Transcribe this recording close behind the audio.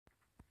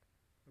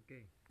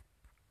Oke,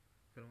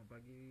 selamat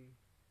pagi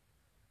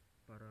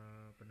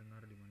para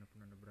pendengar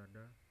dimanapun Anda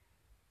berada.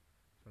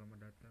 Selamat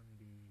datang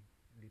di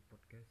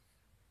podcast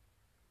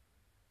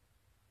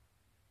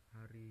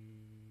hari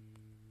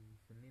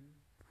Senin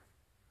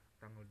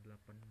tanggal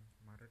 8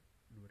 Maret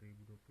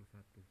 2021,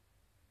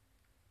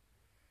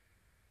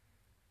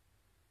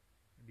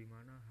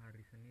 dimana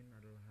hari Senin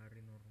adalah hari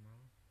normal,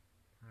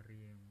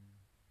 hari yang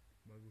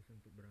bagus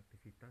untuk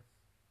beraktivitas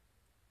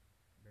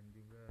dan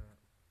juga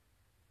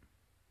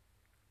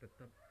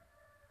tetap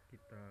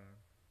kita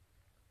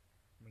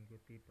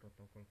mengikuti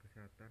protokol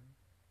kesehatan,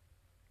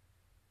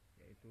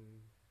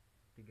 yaitu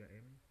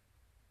 3M,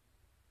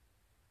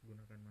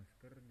 gunakan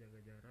masker,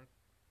 jaga jarak,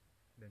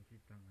 dan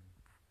cuci tangan.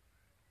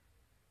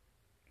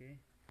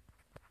 Oke,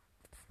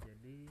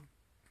 jadi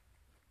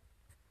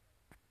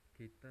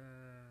kita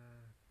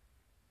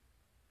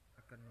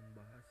akan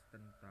membahas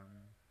tentang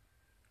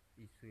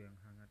isu yang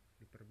hangat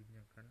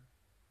diperbincangkan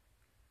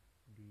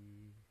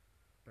di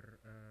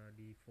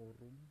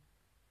forum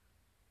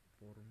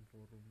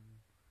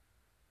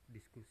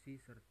diskusi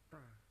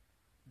serta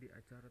di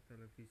acara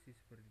televisi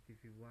seperti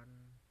TV One,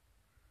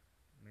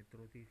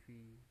 Metro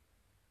TV,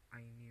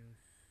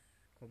 iNews,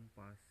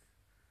 Kompas,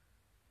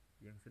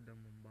 yang sedang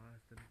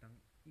membahas tentang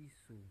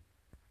isu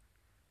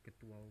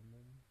Ketua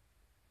Umum,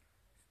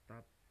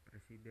 Staf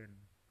Presiden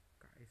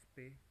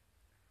KSP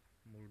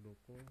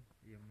Muldoko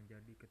yang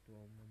menjadi Ketua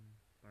Umum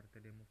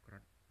Partai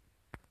Demokrat.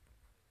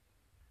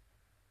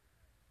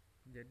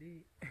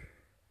 Jadi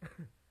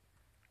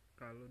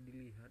kalau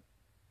dilihat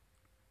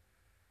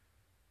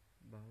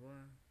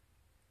bahwa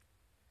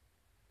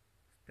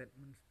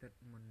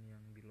statement-statement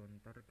yang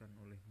dilontarkan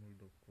oleh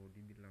Muldoko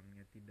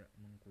dibilangnya tidak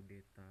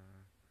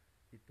mengkudeta,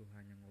 itu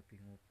hanya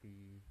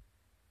ngopi-ngopi,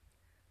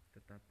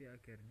 tetapi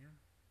akhirnya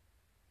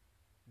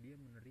dia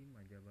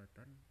menerima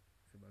jabatan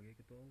sebagai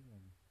Ketua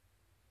Umum.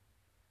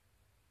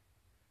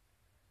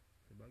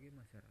 Sebagai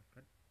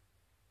masyarakat,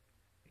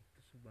 itu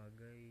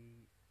sebagai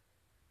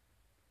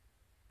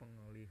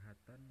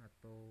penglihatan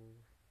atau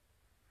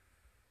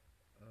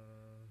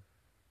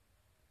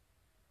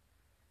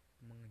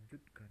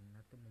mengejutkan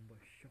atau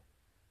membuat shock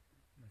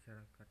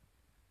masyarakat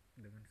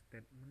dengan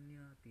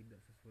statementnya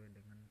tidak sesuai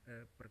dengan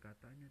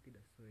perkataannya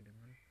tidak sesuai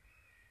dengan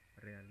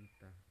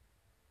realita.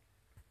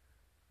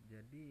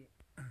 Jadi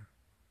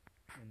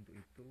untuk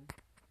itu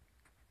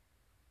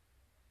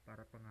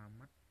para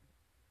pengamat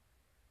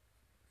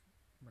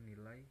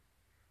menilai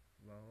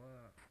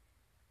bahwa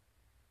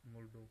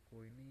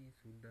Muldoko ini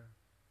sudah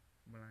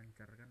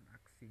melancarkan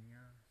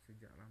aksinya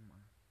sejak lama.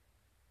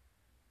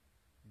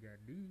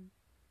 Jadi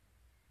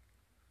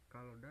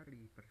kalau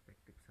dari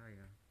perspektif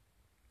saya,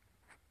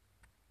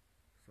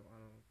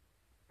 soal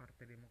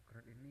Partai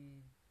Demokrat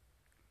ini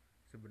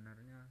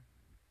sebenarnya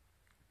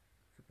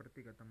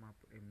seperti kata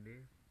Mahfud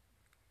MD,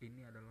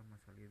 ini adalah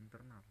masalah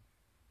internal.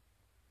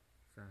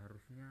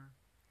 Seharusnya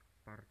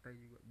partai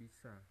juga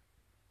bisa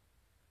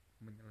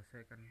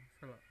menyelesaikan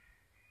masalah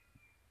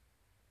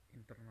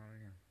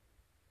internalnya.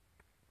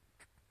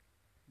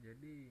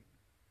 Jadi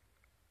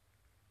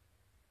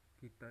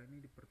kita ini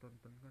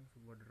dipertontonkan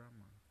sebuah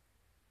drama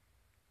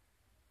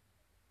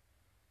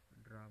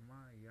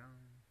yang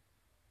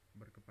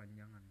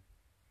berkepanjangan,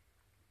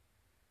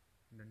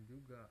 dan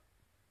juga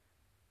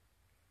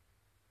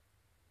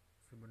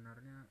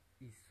sebenarnya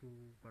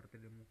isu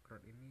Partai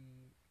Demokrat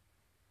ini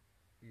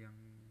yang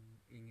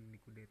ingin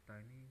dikudeta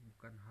ini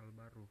bukan hal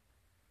baru.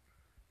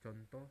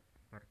 Contoh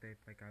Partai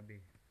PKB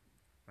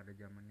pada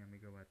zamannya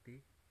Megawati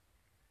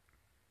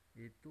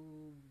itu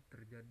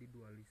terjadi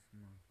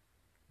dualisme,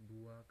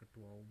 dua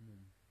ketua umum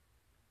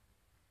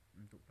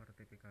untuk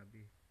Partai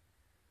PKB,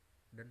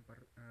 dan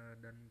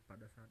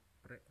pada saat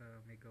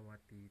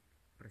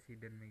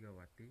Presiden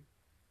Megawati,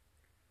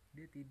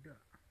 dia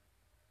tidak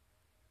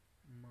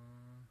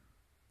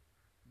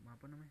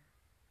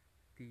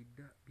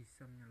tidak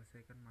bisa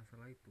menyelesaikan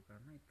masalah itu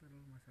karena itu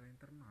adalah masalah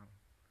internal,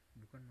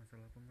 bukan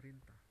masalah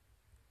pemerintah.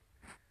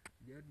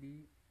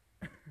 Jadi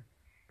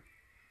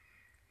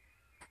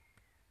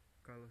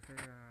kalau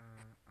saya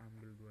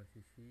ambil dua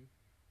sisi,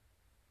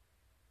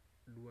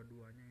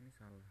 dua-duanya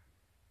salah.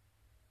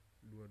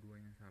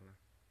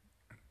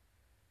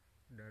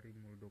 Dari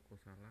Muldoko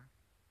salah,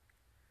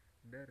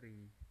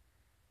 dari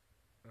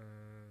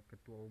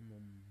Ketua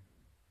Umum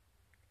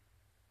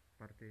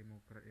Partai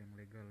Demokrat yang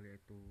legal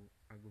yaitu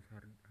Agus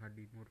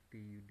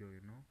Hadimurti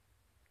Yudhoyono,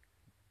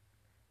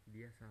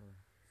 dia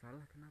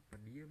salah kenapa?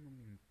 Dia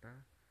meminta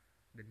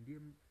dan dia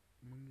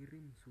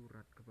mengirim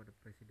surat kepada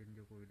Presiden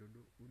Joko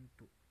Widodo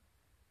untuk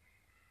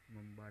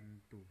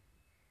membantu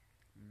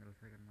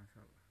menyelesaikan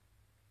masalah.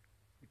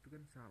 Itu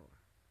kan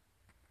salah.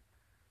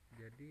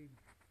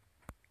 Jadi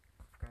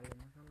kalau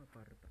masalah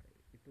partai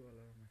itu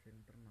adalah masalah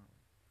internal,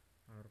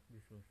 harus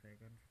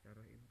diselesaikan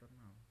secara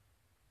internal.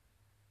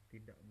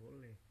 Tidak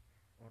boleh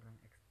orang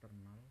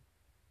eksternal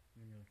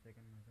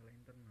menyelesaikan masalah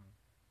internal,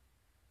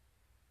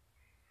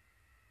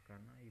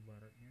 karena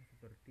ibaratnya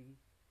seperti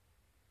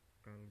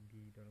kalau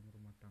di dalam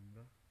rumah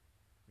tangga,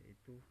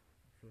 yaitu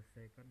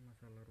selesaikan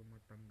masalah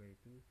rumah tangga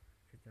itu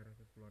secara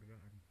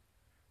kekeluargaan,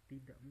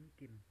 tidak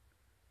mungkin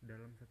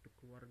dalam satu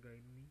keluarga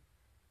ini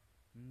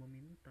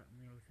meminta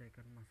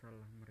menyelesaikan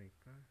masalah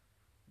mereka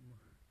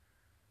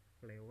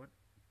lewat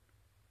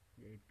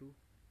yaitu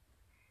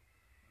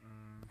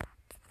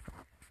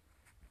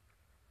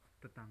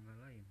tetangga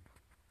lain,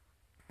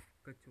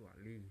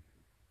 kecuali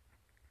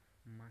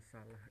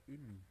masalah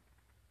ini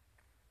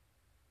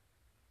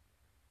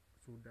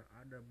sudah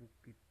ada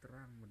bukti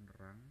terang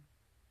benderang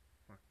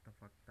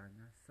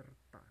fakta-faktanya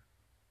serta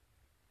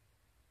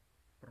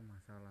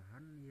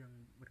permasalahan yang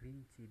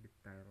rinci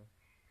detail,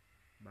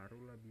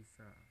 barulah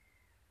bisa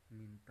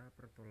minta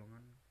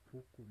pertolongan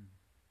hukum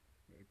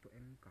yaitu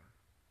MK,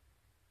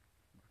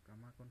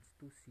 Mahkamah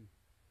Konstitusi.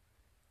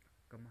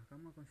 Ke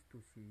Mahkamah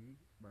Konstitusi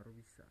baru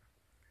bisa.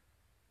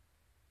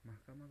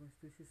 Mahkamah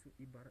Konstitusi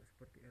ibarat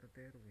seperti RT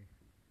RW,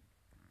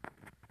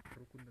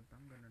 rukun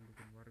tetangga dan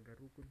rukun warga,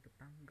 rukun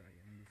tetangga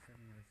yang bisa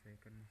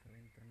menyelesaikan masalah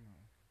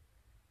internal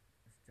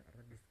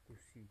secara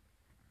diskusi.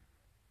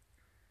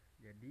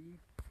 Jadi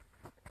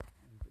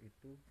untuk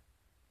itu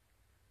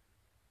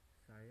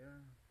saya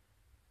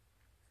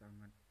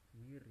sangat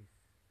miris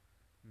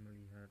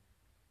melihat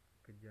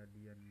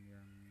kejadian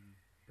yang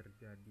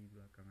terjadi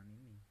belakangan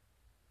ini.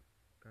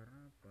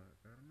 Karena apa?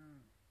 Karena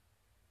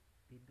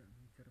tidak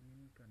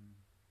mencerminkan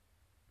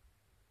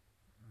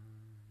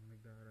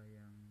negara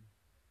yang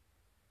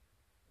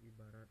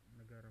ibarat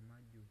negara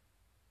maju.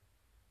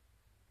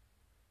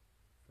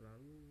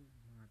 Selalu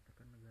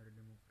mengatakan negara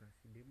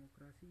demokrasi.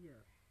 Demokrasi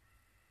ya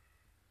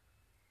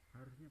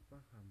harusnya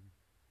paham,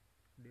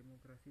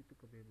 demokrasi itu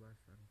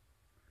kebebasan.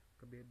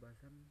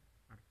 Kebebasan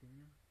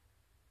artinya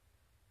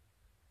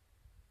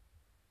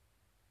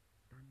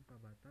tanpa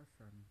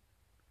batasan.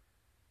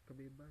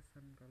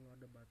 Kebebasan kalau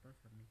ada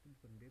batasan itu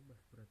bukan bebas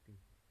berarti.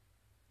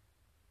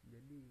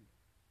 Jadi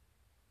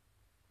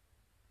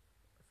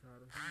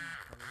seharusnya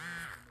kalau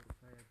menurut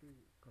saya tuh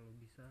kalau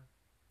bisa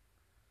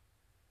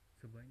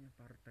sebanyak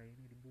partai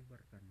ini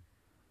dibubarkan.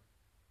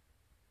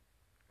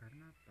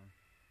 Karena apa?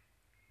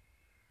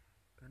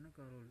 Karena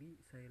kalau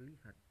saya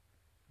lihat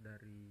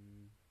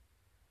dari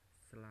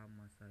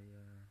selama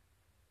saya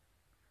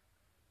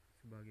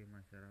sebagai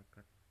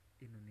masyarakat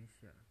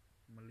Indonesia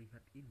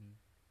melihat ini,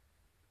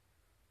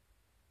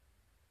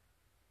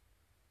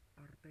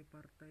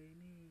 partai-partai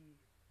ini,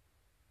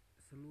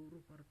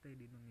 seluruh partai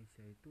di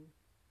Indonesia itu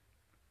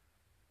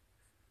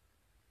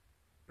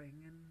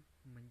pengen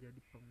menjadi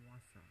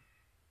penguasa,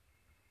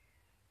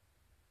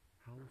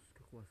 haus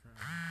kekuasaan.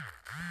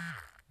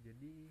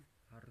 Jadi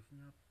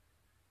harusnya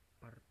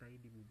partai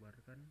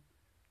dibubarkan,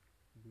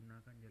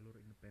 gunakan jalur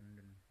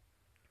independen.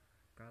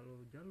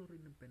 Kalau jalur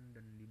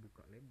independen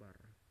dibuka lebar,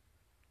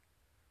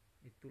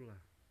 itulah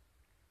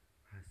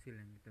hasil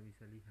yang kita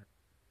bisa lihat.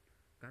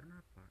 Karena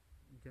apa?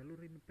 Jalur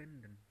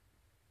independen,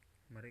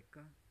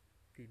 mereka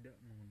tidak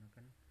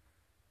menggunakan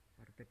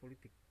partai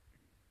politik,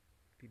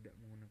 tidak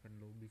menggunakan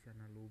lobby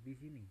sana lobby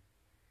sini.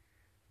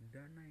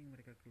 Dana yang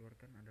mereka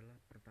keluarkan adalah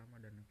pertama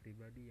dana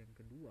pribadi, yang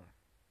kedua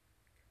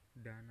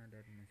dana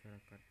dari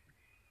masyarakat.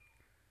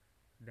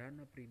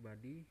 Dana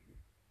pribadi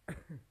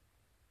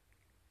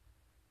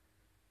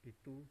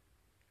itu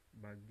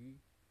bagi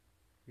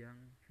yang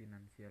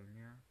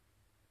finansialnya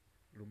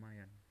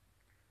lumayan.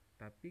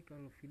 Tapi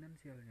kalau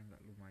finansialnya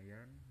nggak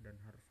lumayan dan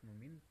harus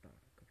meminta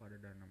kepada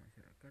dana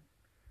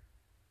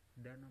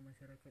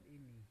masyarakat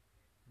ini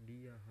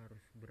dia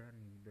harus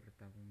berani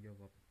bertanggung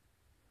jawab.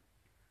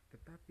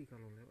 Tetapi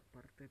kalau lewat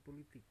partai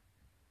politik,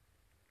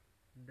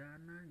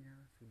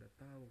 dananya sudah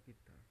tahu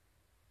kita,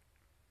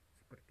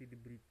 seperti di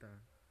berita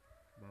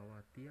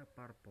bahwa tiap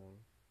parpol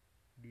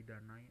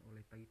didanai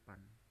oleh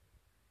Taipan.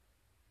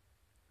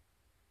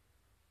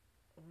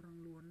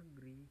 Orang luar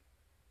negeri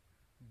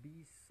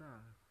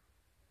bisa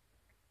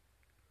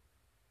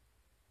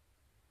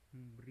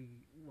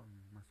memberi uang,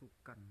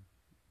 masukkan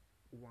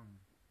uang,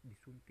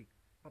 disuntik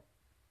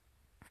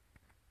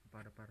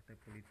pada partai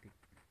politik.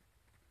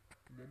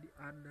 Jadi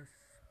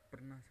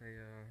pernah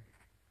saya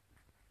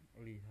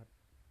lihat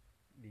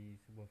di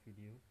sebuah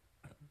video,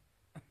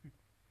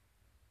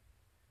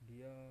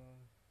 dia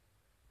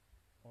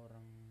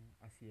orang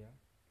Asia,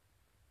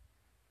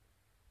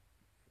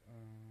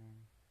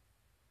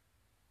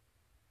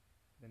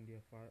 dan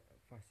dia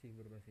fasih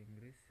berbahasa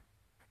Inggris.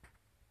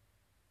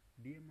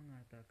 Dia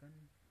mengatakan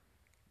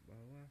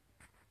bahwa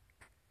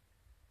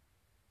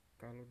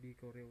kalau di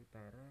Korea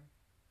Utara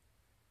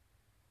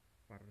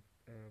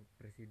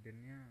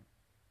presidennya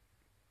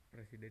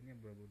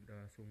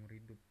udah seumur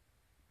hidup,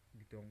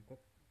 di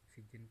Tiongkok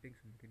Xi Jinping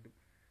seumur hidup,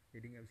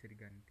 jadi nggak bisa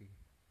diganti.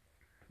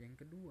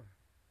 Yang kedua,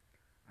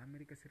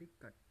 Amerika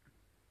Serikat,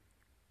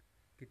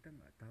 kita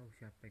nggak tahu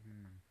siapa yang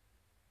menang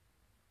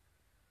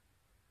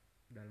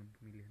dalam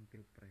pemilihan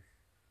pilpres,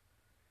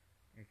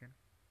 ya kan?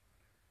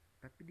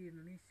 Tapi di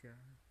Indonesia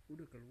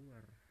udah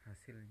keluar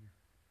hasilnya,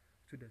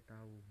 sudah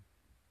tahu.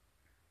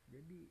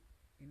 Jadi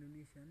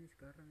Indonesia ini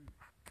sekarang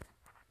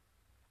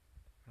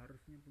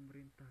harusnya,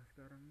 pemerintah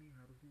sekarang nih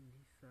harusnya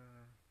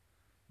bisa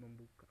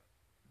membuka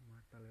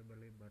mata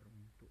lebar-lebar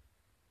untuk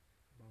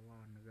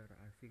bahwa negara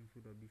asing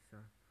sudah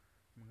bisa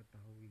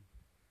mengetahui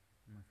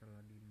masalah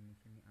di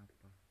Indonesia ini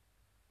apa.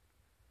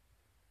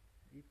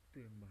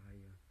 Itu yang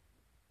bahaya.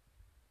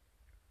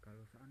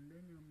 Kalau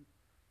seandainya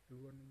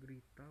luar negeri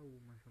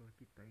tahu masalah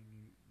kita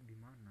ini di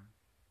mana,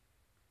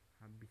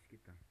 habis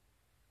kita.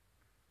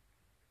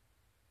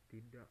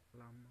 Tidak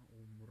lama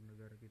umur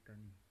negara kita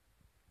nih.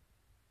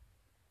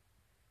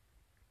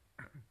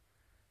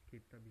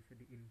 Kita bisa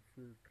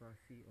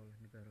diinfiltrasi oleh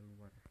negara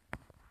luar.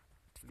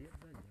 Lihat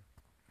saja.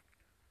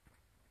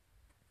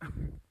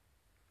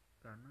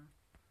 Karena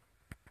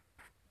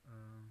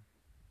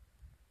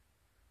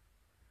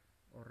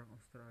orang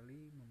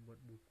Australia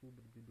membuat buku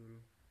berjudul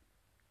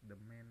The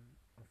Man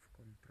of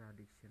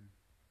Contradiction.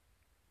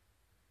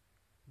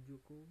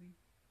 Jokowi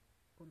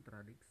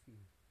kontradiksi,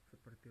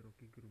 seperti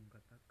Rocky Gerung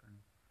katakan.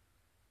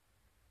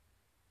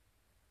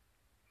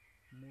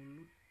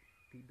 Mulut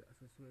tidak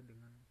sesuai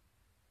dengan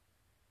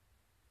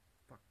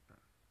fakta.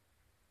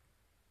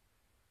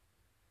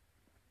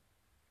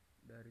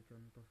 Dari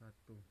contoh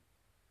satu,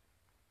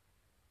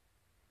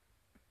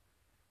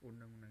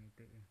 Undang-Undang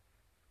ITE.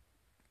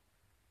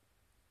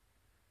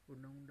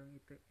 Undang-Undang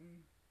ITE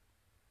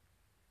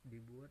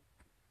dibuat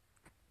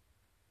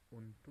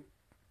untuk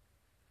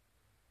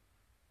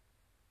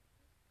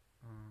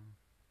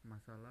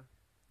masalah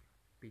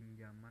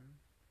pinjaman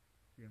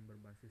yang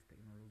berbasis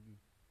teknologi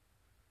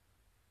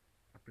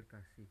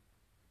aplikasi,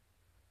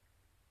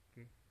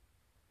 oke,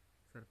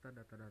 serta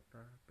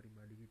data-data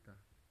pribadi kita.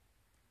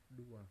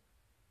 2.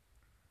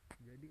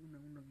 Jadi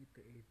undang-undang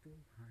ITE itu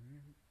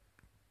hanya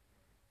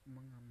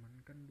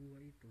mengamankan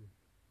 2 itu.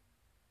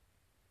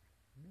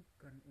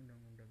 Bukan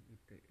undang-undang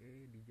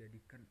ITE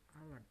dijadikan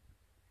alat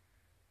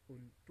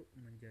untuk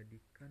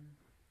menjadikan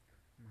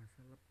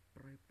masalah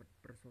private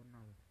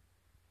personal.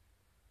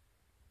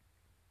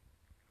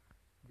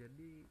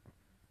 Jadi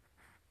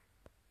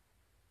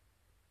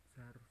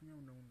seharusnya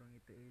undang-undang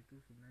ITE itu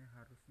sebenarnya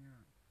harusnya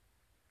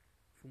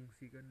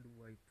fungsikan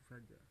 2 itu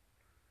saja.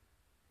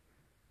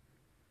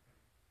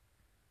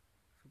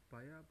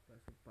 Supaya apa?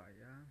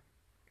 Supaya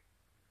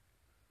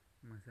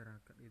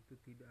masyarakat itu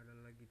tidak ada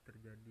lagi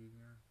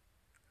terjadinya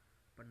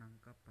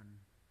penangkapan,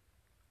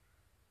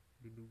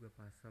 diduga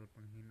pasal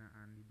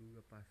penghinaan,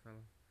 diduga pasal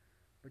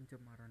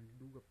pencemaran,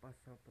 diduga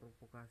pasal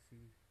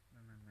provokasi,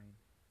 dan lain-lain.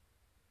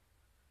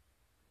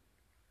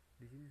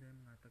 Di sini saya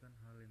mengatakan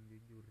hal yang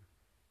jujur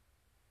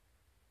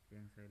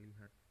yang saya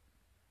lihat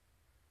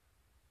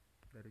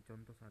dari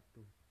contoh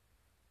satu.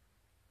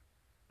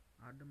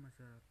 Ada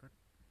masyarakat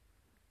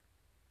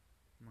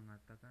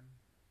mengatakan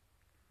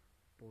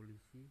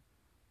polisi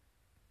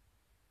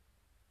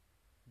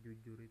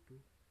jujur itu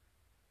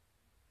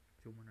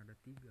cuma ada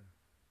 3.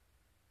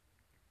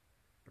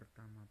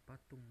 Pertama,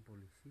 patung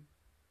polisi.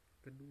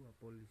 Kedua,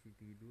 polisi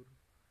tidur.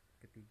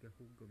 Ketiga,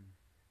 hugem.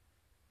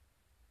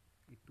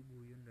 Itu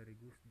guyon dari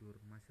Gus Dur.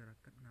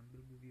 Masyarakat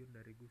ngambil guyon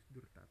dari Gus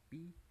Dur,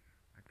 tapi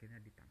akhirnya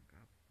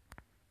ditangkap.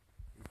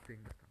 Itu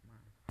yang pertama.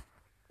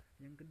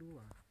 Yang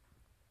kedua,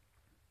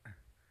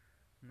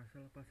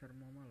 masalah pasar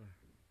Muamalah.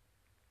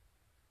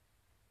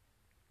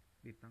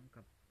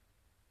 Ditangkap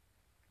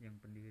yang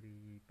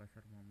pendiri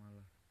pasar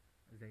Muamalah,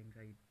 Zaim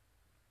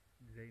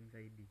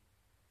Saidi.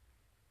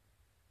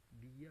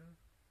 Dia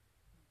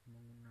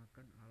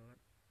menggunakan alat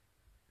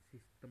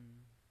sistem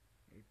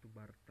yaitu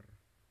barter.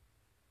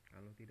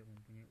 Kalau tidak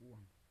mempunyai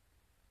uang,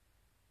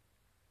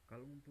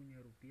 kalau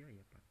mempunyai rupiah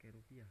ya pakai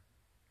rupiah.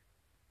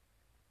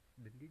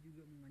 Dan dia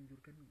juga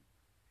menganjurkan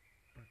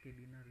pakai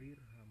dinar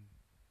dirham.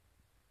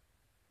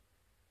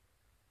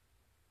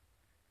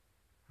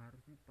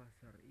 Harusnya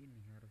pasar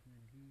ini harusnya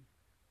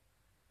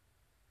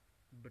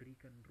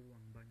diberikan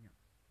ruang banyak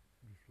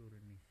di seluruh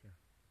Indonesia.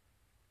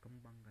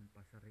 Kembangkan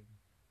pasar ini.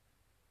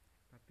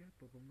 Tapi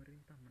apa,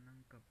 pemerintah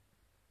menangkap,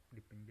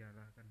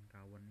 dipenjarakan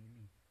kawan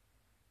ini.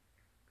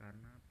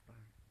 Karena apa?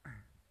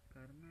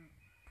 Karena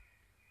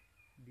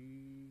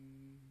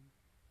dikenakan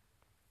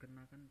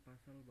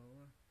pasal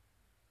bahwa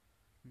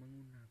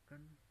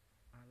menggunakan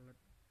alat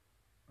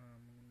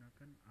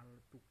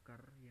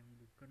tukar yang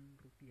bukan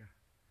rupiah,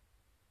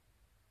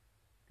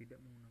 tidak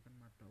menggunakan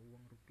mata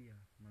uang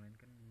rupiah,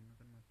 melainkan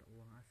menggunakan mata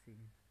uang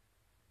asing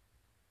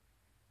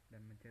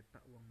dan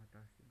mencetak uang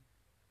mata asing.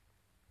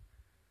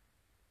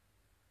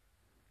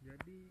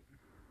 Jadi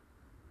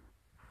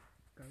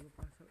kalau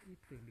pasal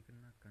itu yang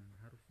dikenakan,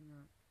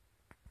 harusnya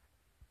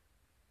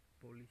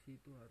polisi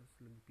itu harus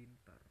lebih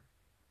pintar.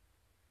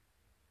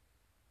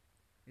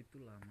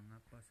 Itulah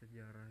mengapa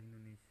sejarah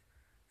Indonesia,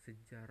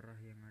 sejarah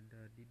yang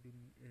ada di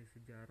dunia,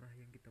 sejarah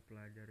yang kita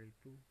pelajari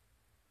itu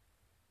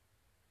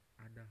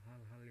ada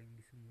hal-hal yang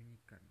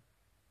disembunyikan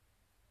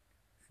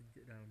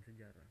dalam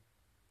sejarah.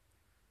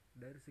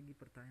 Dari segi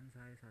pertanyaan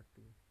saya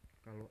satu,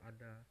 kalau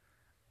ada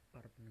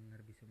para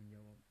pendengar bisa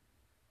menjawab,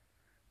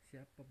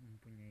 siapa yang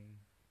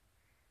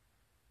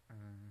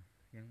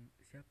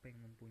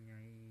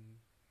mempunyai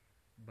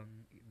bank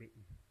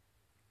BI?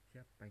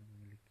 Siapa yang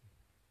memiliki?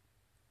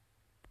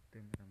 Itu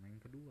yang pertama.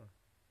 Yang kedua,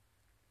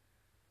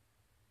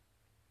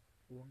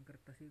 uang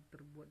kertas itu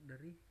terbuat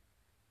dari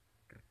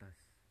kertas.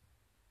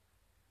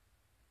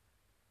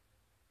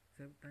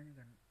 Saya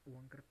tanyakan,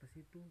 uang kertas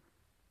itu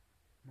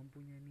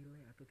mempunyai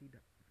nilai atau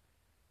tidak.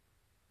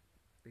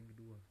 Yang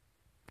kedua.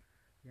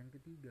 Yang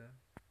ketiga,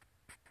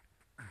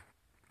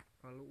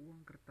 kalau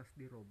uang kertas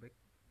dirobek,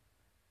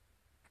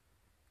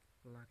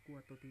 laku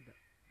atau tidak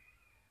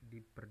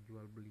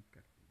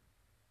diperjualbelikan.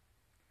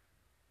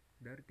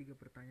 Dari 3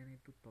 pertanyaan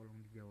itu tolong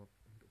dijawab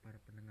untuk para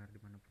pendengar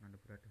dimanapun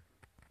Anda berada,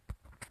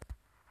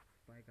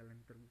 supaya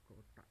kalian terbuka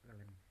otak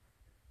kalian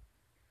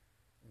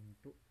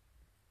untuk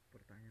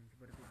pertanyaan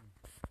seperti ini.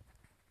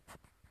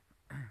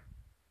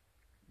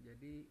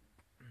 Jadi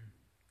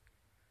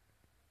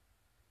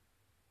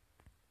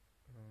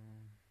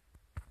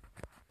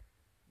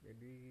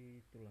jadi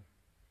itulah,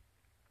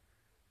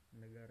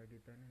 negara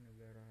kita ini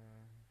negara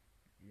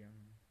yang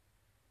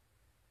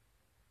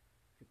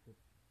cukup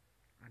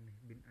aneh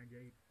bin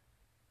ajaib,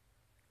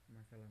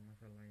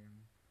 masalah-masalah yang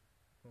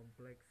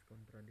kompleks,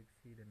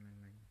 kontradiksi dan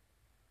lain-lain.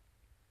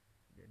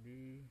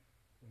 Jadi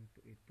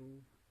untuk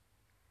itu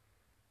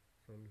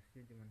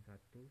solusinya cuma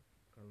satu.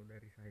 Kalau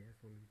dari saya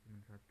solusi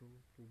cuma satu,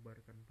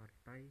 bubarkan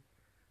partai,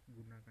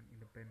 gunakan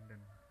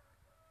independen.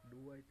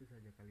 2 itu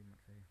saja kalimat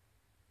saya.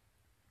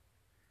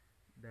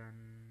 Dan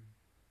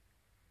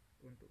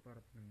untuk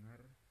para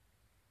pendengar,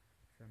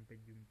 sampai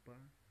jumpa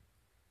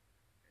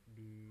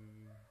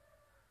di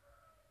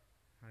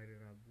hari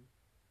Rabu,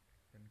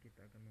 dan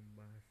kita akan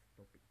membahas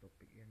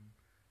topik-topik yang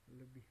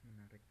lebih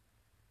menarik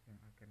yang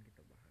akan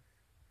kita bahas.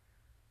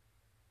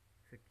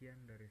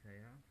 Sekian dari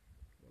saya.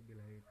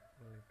 Wabillahi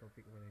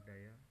taufik wal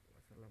hidayah.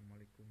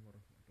 Wassalamualaikum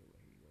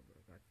warahmatullahi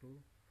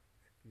wabarakatuh.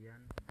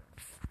 Sekian dan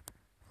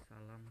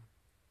salam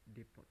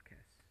di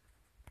podcast.